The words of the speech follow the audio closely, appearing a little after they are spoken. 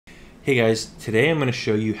Hey guys, today I'm going to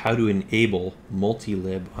show you how to enable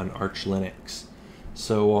Multilib on Arch Linux.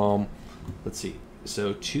 So let's see.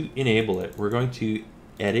 So to enable it, we're going to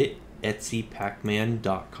edit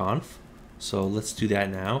etcpacman.conf. So let's do that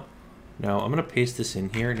now. Now I'm going to paste this in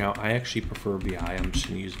here. Now I actually prefer VI. I'm just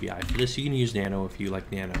going to use VI for this. You can use Nano if you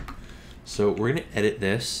like Nano. So we're going to edit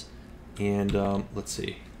this and let's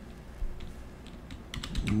see.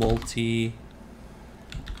 Multilib.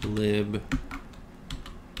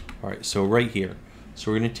 All right, so right here.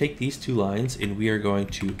 So we're going to take these two lines and we are going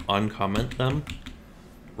to uncomment them.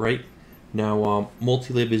 Right now,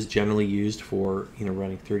 Multilib is generally used for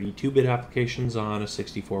running 32-bit applications on a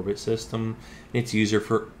 64-bit system. It's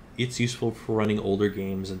useful for running older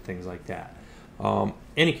games and things like that.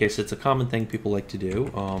 Any case, it's a common thing people like to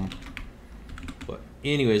do. But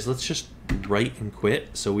anyways, let's just write and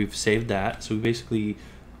quit. So we've saved that. So we basically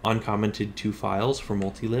uncommented two files for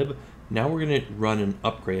Multilib. Now we're going to run an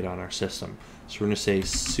upgrade on our system. So we're going to say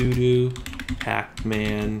sudo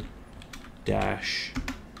pacman -syyuu.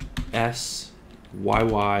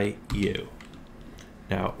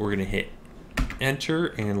 Now we're going to hit enter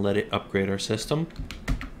and let it upgrade our system.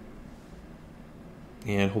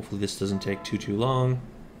 And hopefully this doesn't take too long.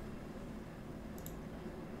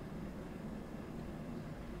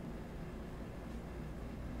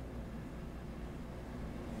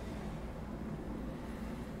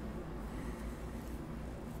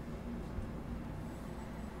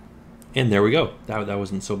 And there we go. That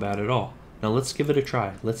wasn't so bad at all. Now let's give it a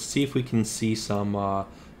try. Let's see if we can see some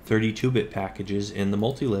 32-bit packages in the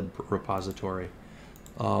Multilib repository.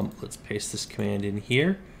 Let's paste this command in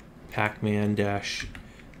here. Pacman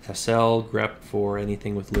 -sl grep for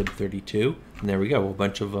anything with lib32. And there we go, a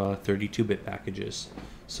bunch of 32-bit packages.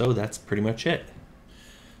 So that's pretty much it.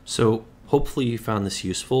 So hopefully you found this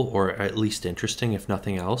useful or at least interesting. If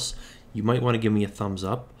nothing else, you might want to give me a thumbs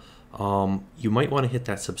up. You might want to hit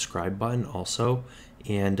that subscribe button also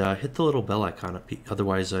and hit the little bell icon.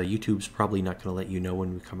 Otherwise, YouTube's probably not going to let you know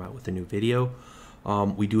when we come out with a new video.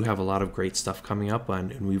 We do have a lot of great stuff coming up,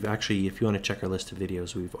 and we've actually, if you want to check our list of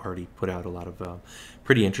videos, we've already put out a lot of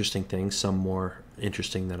pretty interesting things, some more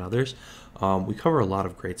interesting than others. We cover a lot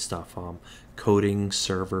of great stuff. Coding,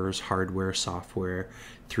 servers, hardware, software,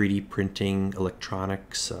 3D printing,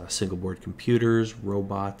 electronics, single board computers,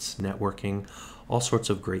 robots, networking, all sorts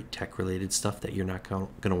of great tech related stuff that you're not going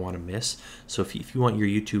to want to miss. So if you want your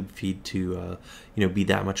YouTube feed to be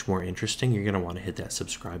that much more interesting, you're going to want to hit that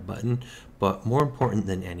subscribe button. But more important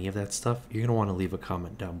than any of that stuff, you're going to want to leave a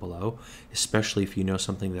comment down below, especially if you know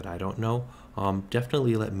something that I don't know.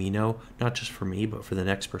 Definitely let me know, not just for me, but for the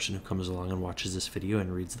next person who comes along and watches this video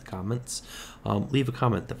and reads the comments. Leave a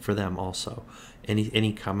comment for them also.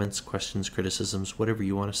 Any comments, questions, criticisms, whatever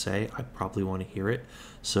you want to say, I probably want to hear it.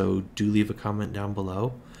 So do leave a comment down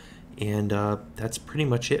below. And that's pretty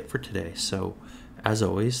much it for today. So as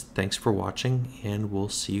always, thanks for watching, and we'll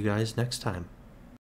see you guys next time.